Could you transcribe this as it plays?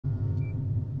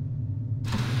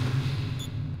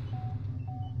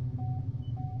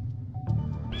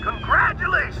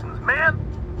Congratulations, man!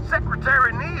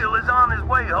 Secretary Neil is on his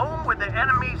way home with the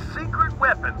enemy's secret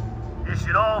weapon. You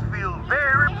should all feel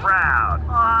very proud.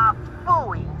 Aw,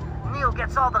 phooey. Neil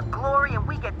gets all the glory and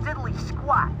we get diddly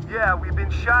squat. Yeah, we've been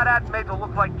shot at and made to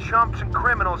look like chumps and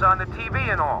criminals on the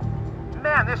TV and all.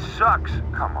 Man, this sucks.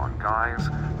 Come on, guys.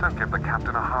 Don't give the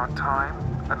captain a hard time.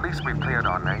 At least we've cleared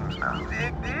our names now.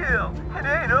 Big deal. It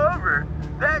ain't over.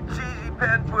 That cheesy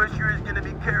pen pusher is gonna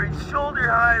be carried shoulder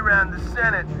high around the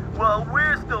Senate while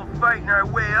we're still fighting our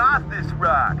way off this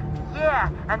rock. Yeah,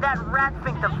 and that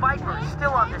rat-fink the Viper is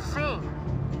still on the scene.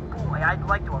 Boy, I'd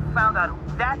like to have found out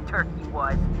who that turkey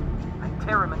was. I'd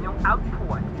tear him a new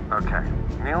outport. Okay.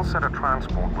 Neil said a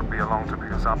transport would be along to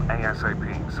pick us up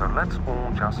ASAP, so let's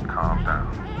all just calm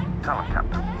down. Tell him,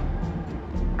 Captain.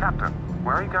 Captain,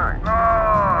 where are you going?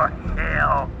 Oh,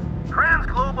 hell.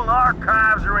 Transglobal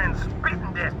archives are in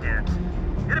spitting distance.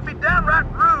 It'd be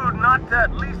downright rude not to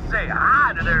at least say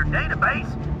hi to their database.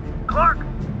 Clark,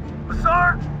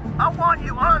 Bassar, I want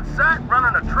you on site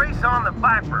running a trace on the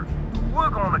Viper. We're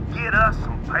gonna get us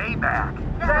some payback.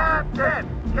 Captain!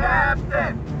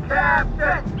 Captain!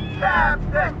 Captain!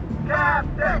 Captain!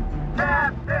 Captain!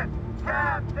 Captain!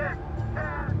 Captain!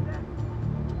 Captain!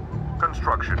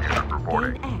 Construction unit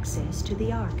reporting. Gain access to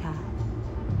the archive.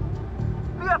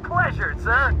 Be a pleasure,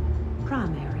 sir.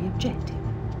 Primary objective.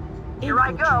 Here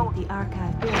I go. Infiltrate the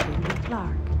archive building with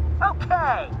Clark.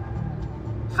 Okay.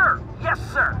 Sir, yes,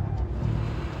 sir.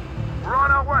 We're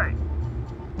on our way.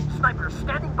 Sniper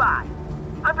standing by.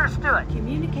 Understood.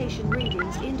 Communication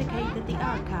readings indicate that the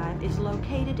archive is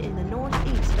located in the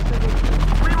northeast of the region.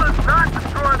 We must not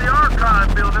destroy the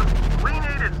archive building. We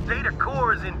need its data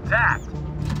cores intact.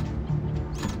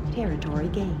 Territory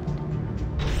gained.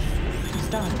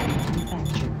 Starting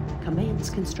manufacture. Commence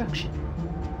construction.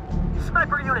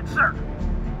 Sniper unit, sir.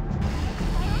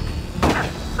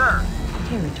 Yes, sir.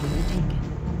 Territory taken.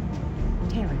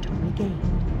 Territory gained.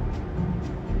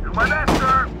 Do my best,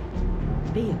 sir.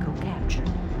 Vehicle captured.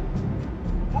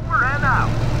 Over and out.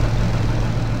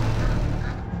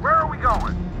 Where are we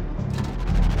going?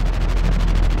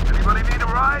 Anybody need a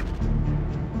ride?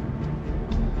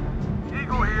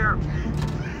 Eagle here.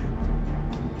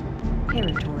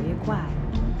 Territory acquired.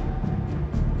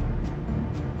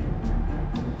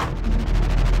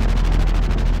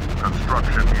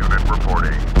 Construction unit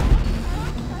reporting.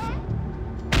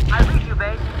 I read you,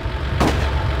 base.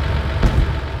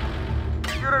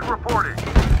 Unit reporting.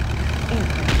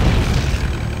 Aircraft.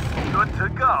 Good to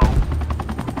go.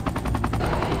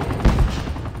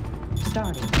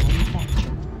 Starting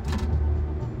manufacture.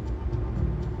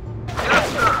 Yes,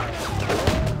 sir.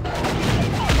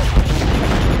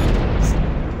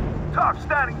 Tough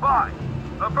standing by.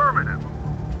 Affirmative.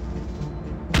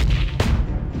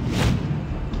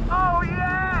 Oh,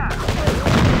 yeah!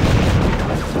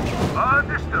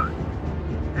 Understood.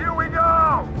 Here we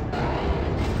go!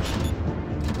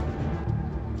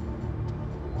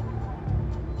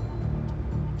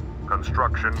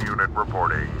 Construction unit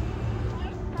reporting.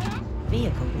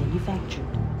 Vehicle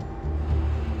manufactured.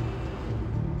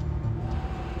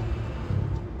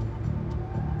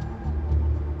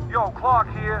 Yo, Clark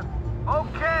here.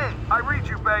 Okay, I read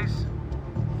you, base.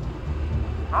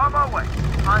 On my way.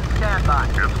 On standby.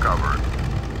 It's covered.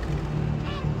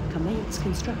 Commence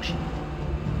construction.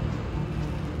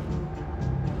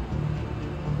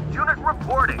 Unit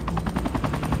reporting.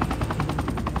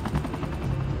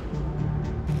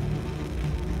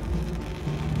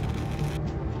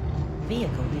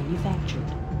 Vehicle manufactured.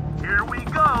 Here we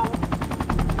go.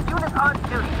 Unit on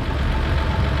duty.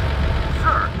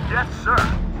 Sir, yes, sir.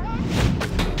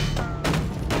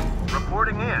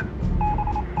 Reporting in.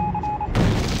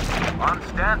 On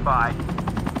standby.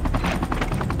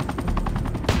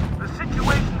 The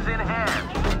situation's in hand.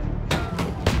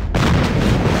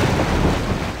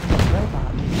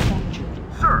 Robot manufactured.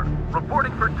 Sir,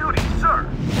 reporting for duty, sir.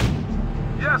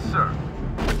 Yes, sir.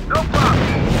 No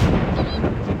problem.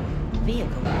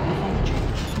 Vehicle manufactured.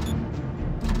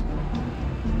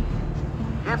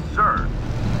 Yes, sir.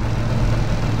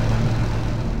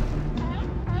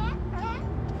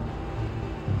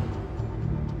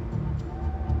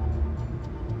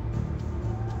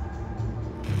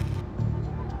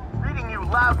 Reading you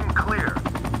loud and clear.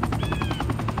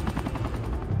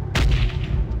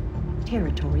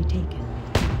 Territory taken.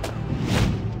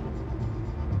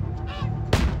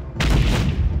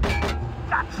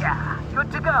 Gotcha.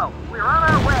 Good to go. We're on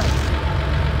our way.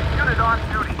 Unit on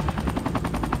duty.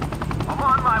 I'm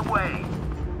on my way.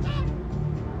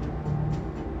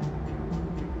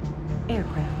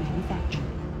 Aircraft manufactured.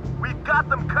 We've got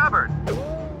them covered.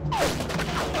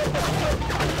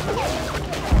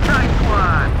 Nice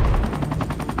one.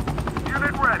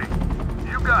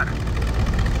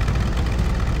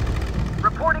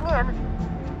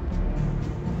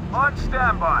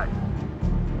 standby.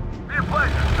 Be a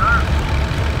pleasure, sir.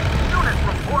 Unit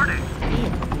reporting.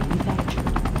 Vehicle manufactured.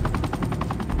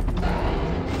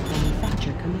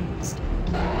 Manufacture commenced.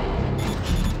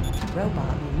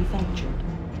 Robot manufactured.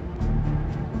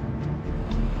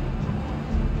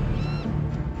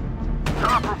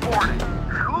 Top reporting.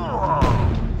 Cool.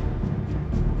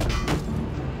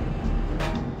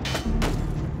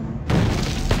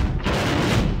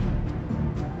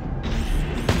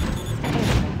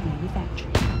 Aircraft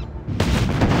manufactured.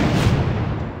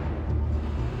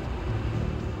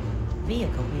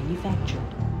 Vehicle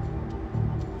manufactured.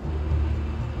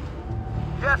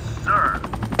 Yes, sir.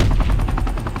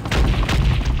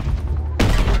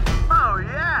 Oh,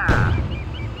 yeah.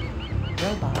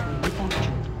 Robot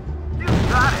manufactured. You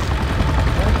got it.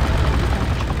 Robot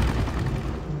manufactured.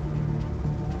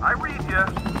 I read you.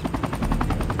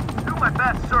 Do my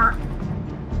best, sir.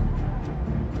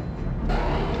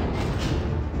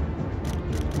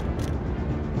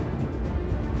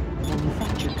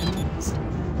 Manufacture commenced.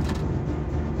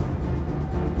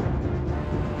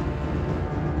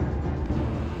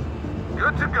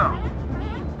 Good to go.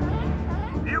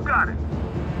 You got it.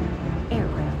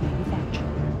 Aircraft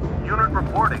manufactured. Unit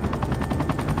reporting.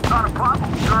 Not a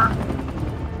problem, sir.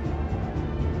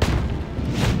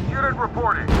 Unit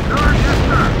reporting. Sir, yes,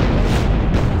 sir.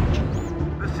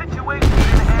 The situation's in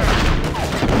hand.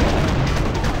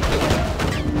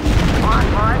 On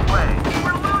my way.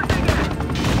 We're losing it.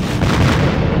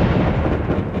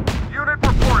 Unit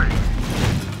reporting.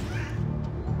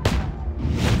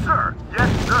 Sir,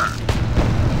 yes, sir.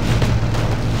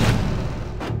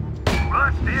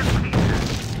 Rust in pieces.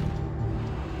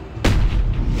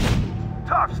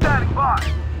 Top standing by.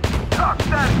 Top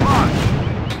standing by.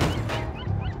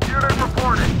 Unit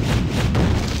reporting.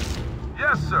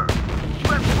 Yes, sir.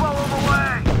 Let's blow them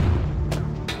away.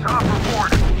 Top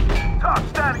reporting. Top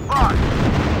standing by.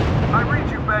 I read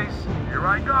you, base. Here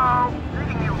I go.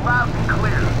 Reading you loud and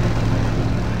clear.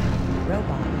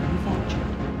 Robot manufactured.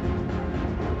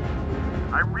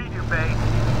 I read you, base.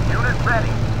 Unit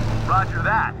ready. Roger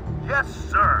that. Yes,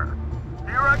 sir.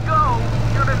 Here I go.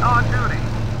 Unit on duty.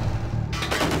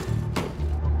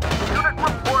 Unit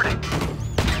reporting.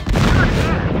 Unit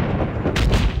in.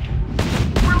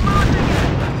 We're losing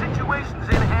it. The situation's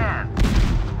in hand.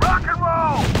 Rock and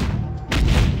roll.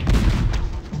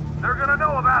 They're gonna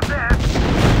know about this.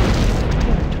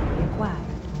 Territory acquired.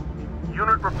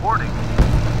 Unit reporting.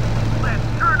 Let's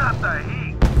turn up the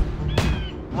heat.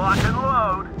 Lock and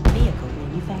load. Vehicle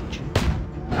manufactured.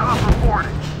 Top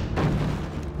reporting.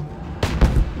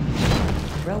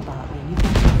 Robot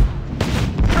manufactured.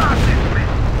 Stop this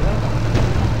bitch. Robot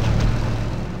manufactured.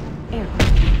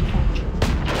 Aircraft manufactured.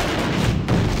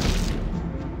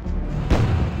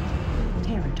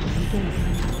 Territory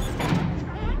gained.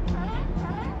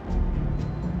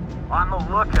 On the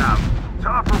lookout.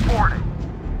 Top reporting.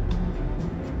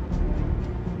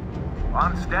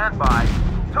 On standby.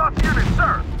 Top unit,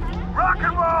 sir. Rock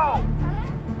and roll.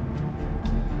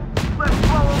 Let's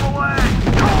blow them away.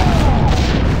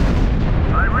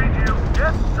 I read you.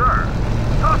 Yes, sir.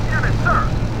 Top unit, sir.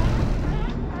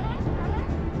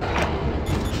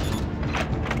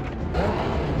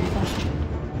 Robot manufactured.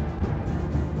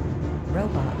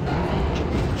 Robot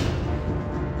manufactured.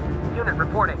 Unit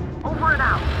reporting. Over and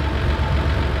out.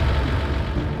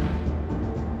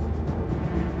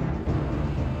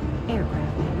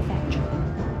 Aircraft manufactured.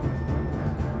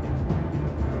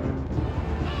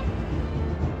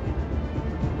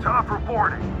 Top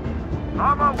reporting.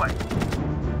 On my way.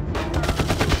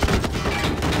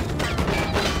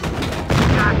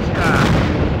 Gotcha.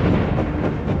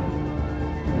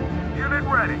 Unit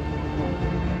ready.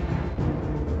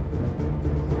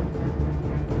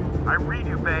 I read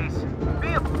you, base.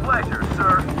 Be a pleasure,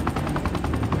 sir.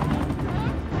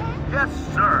 Yes,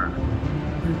 sir.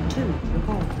 Group 2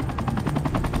 reporting.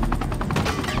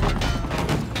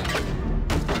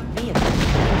 Vehicle.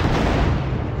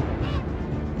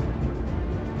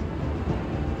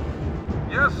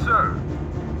 Yes, sir.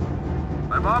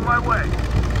 I'm on my way.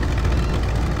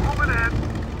 Moving in.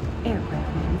 Aircraft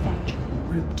manufactured.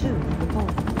 Group 2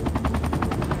 reporting.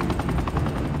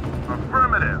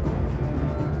 Affirmative.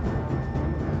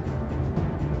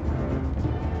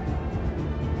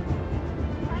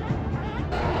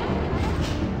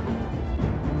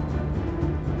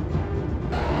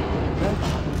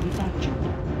 Robot manufactured.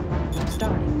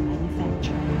 Starting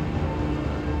manufacture.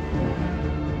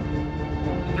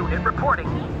 Unit reporting.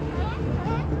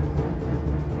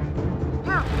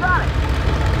 You've got it.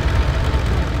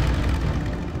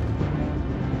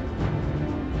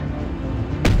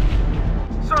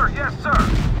 Sir, yes, sir.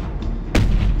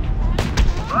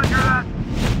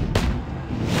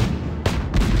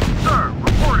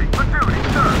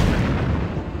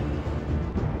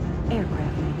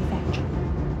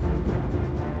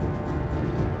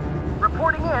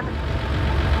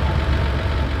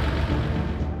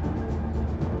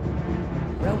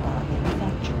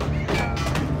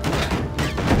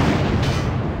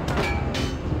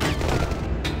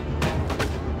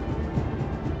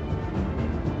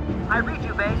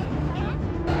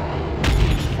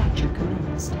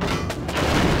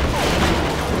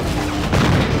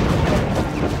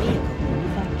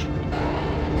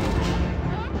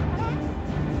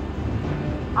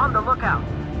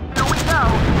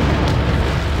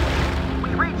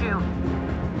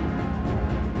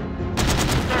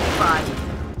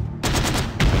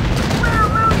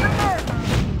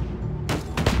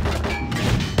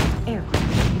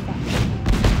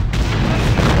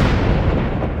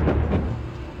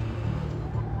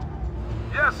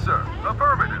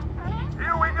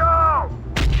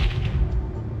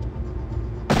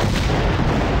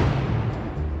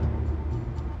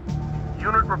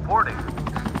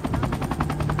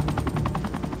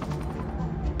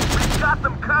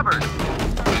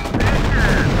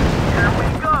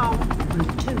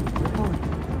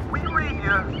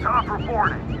 Tough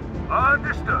reporting.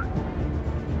 Understood.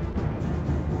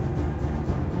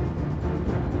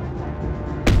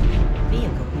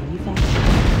 Vehicle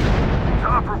manufactured.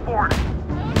 Tough reporting.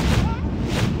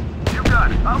 You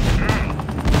got it. Okay.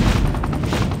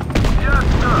 Yes,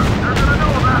 sir. They're gonna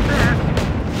know about this.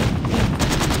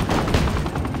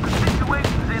 The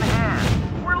situation's in hand.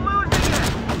 We're losing it.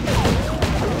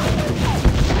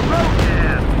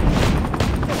 Roadhead.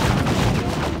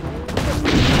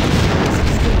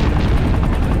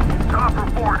 Tough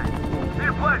reporting. Be a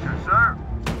pleasure, sir.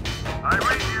 I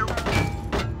read you.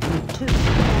 Group 2.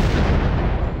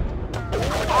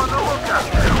 On the lookout.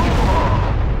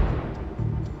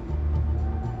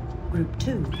 Group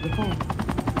 2 reporting.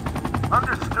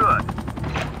 Understood.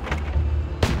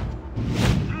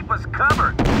 Keep us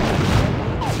covered.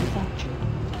 Manufactured.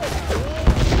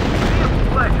 Be a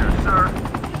pleasure, sir.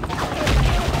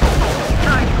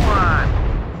 Nice one.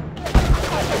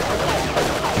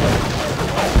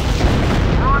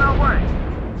 We're on our way.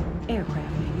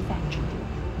 Aircraft manufactured.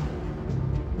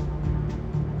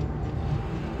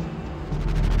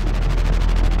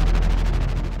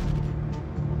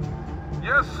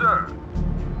 Yes, sir.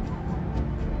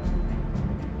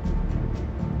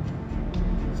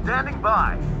 Standing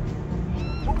by.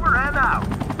 Over and out.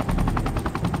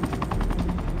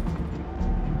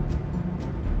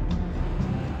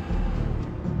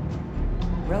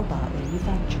 Robot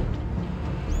manufactured.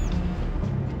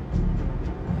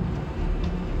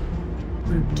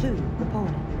 Group 2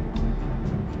 reporting.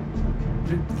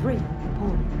 Group 3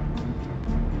 reporting.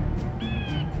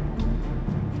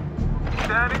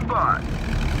 Standing by.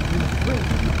 Group 3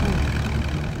 reporting.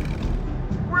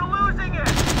 We're losing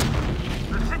it.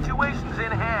 The situation's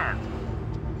in hand.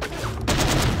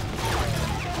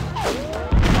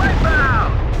 Wipe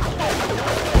out.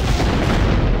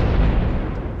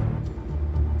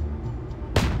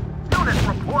 Unit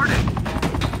reporting.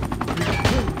 Group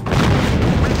 2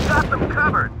 We've got them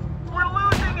covered. We're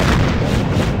losing it.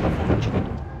 manufactured.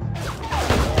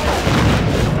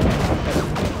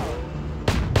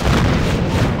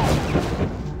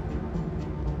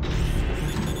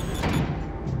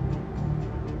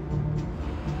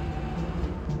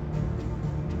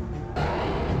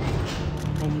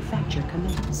 Manufacture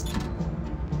commenced.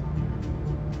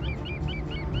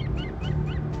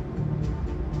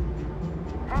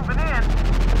 Moving in.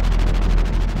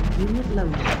 Unit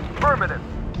loaded. Affirmative.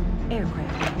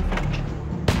 Aircraft manufactured.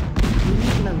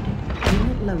 Unit loaded.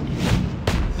 Unit loaded.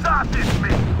 Sausage me.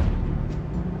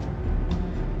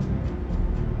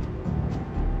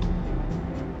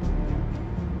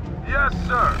 Yes,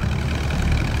 sir.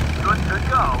 Good to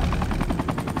go.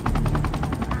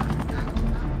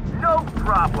 No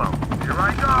problem. Here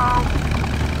I go.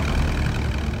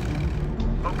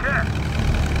 Okay.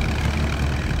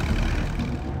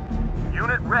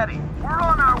 Unit ready. We're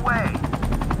on our way.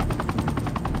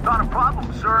 Not a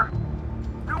problem, sir.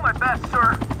 Do my best,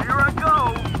 sir. Here I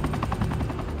go.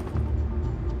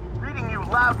 Reading you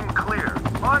loud and clear.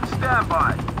 On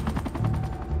standby.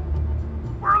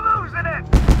 We're losing it.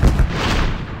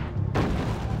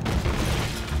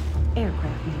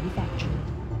 Aircraft manufactured.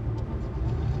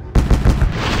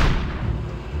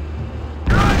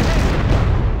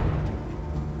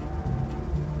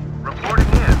 Reporting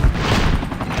in.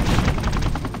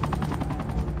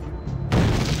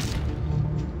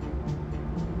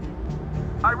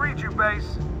 I read you,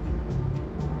 base.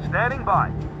 Standing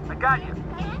by. I got you.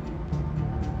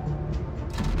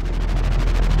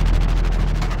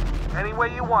 Any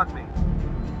way you want me.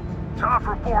 Tough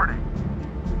reporting.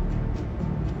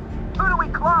 Who do we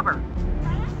clobber?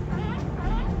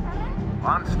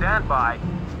 On standby.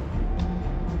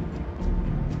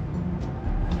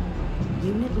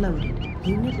 Unit loaded.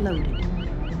 Unit loaded.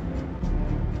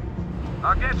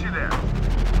 I'll get you there.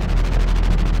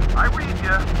 I read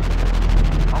you.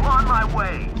 I'm on my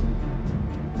way.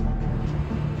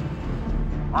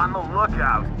 On the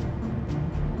lookout.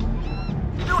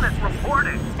 Unit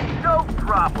reporting. No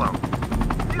problem.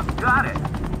 You got it.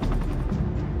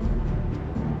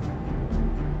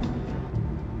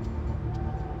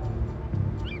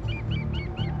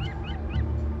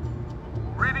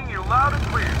 Reading you loud and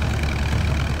clear.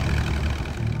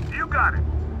 You got it.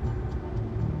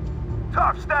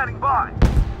 Tough standing by.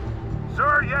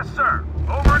 Sir, yes, sir.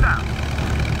 Over and out.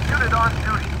 Unit on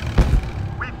duty.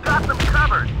 We've got them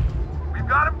covered. We've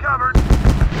got them covered.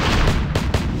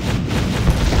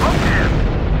 Okay.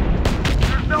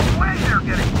 There's no way they're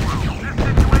getting through. This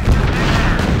situation's in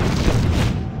hand.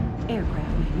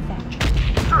 Aircraft manufactured.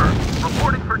 Sir,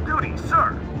 reporting for duty,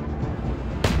 sir.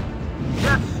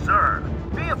 Yes, sir.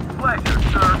 Be a pleasure,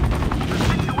 sir. The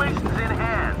situation's in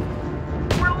hand.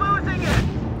 We're losing it.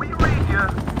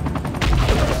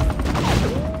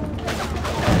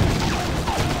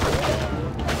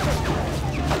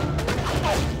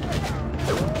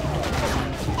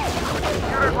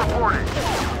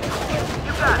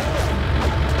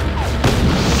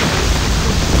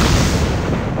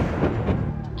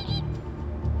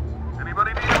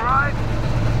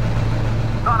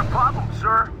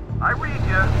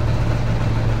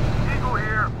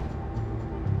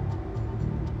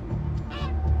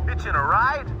 Hitching a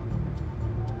ride?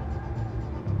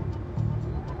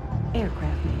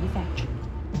 Aircraft manufactured.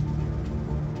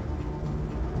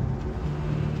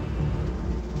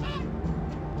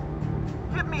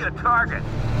 Give me a target.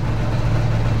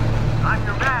 I'm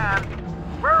your man.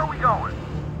 Where are we going?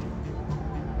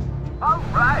 All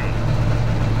right.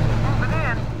 Moving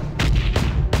in.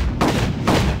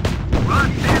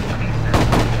 Run in pieces.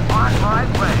 On my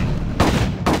way.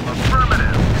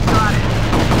 Affirmative. You got it.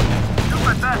 Do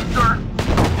my best, sir.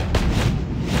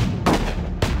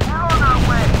 We're on our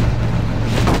way.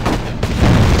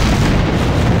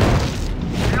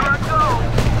 Here I go.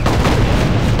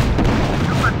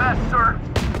 Do my best, sir.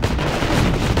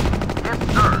 Yes,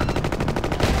 sir.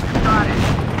 You got it.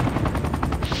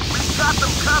 We've got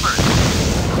them covered.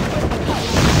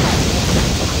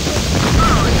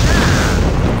 Oh, yeah.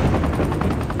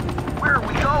 Where are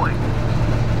we going?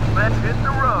 Let's hit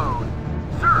the road.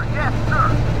 Sir, yes, sir.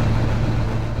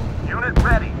 Unit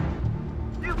ready.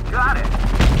 You got it.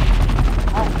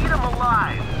 I'll eat them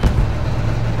alive.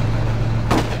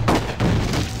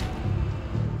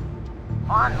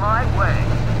 On my way.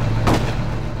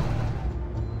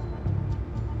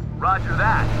 Roger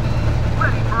that.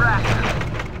 Ready for action.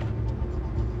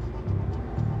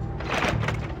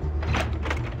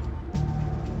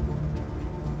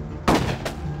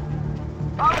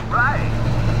 All right.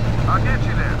 I'll get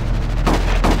you there.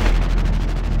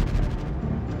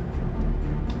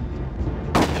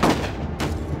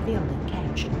 Building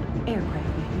captured.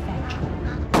 Aircraft manufactured.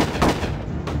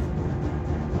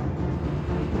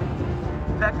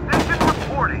 Technician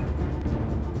reporting.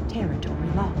 Territory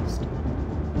lost.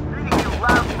 Reading you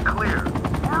loud and clear.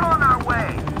 We're on our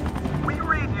way. We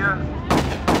read you.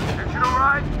 Hitching a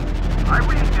ride? I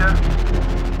read you.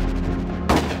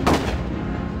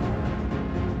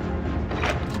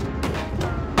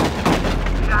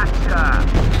 Gotcha.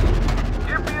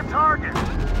 Give me a target.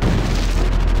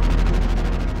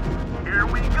 Here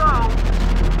we go.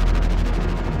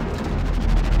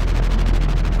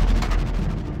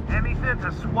 Anything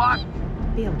to swat?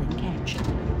 Building captured.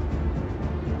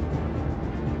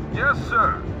 Yes,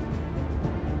 sir.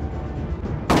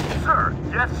 Sir,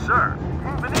 yes, sir.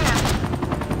 Moving in.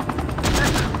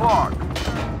 This is Clark.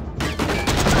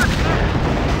 Good hit.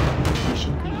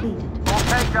 Mission completed.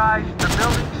 Okay, guys, the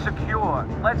building's secure.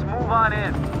 Let's move on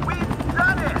in. We've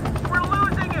done it! We're losing!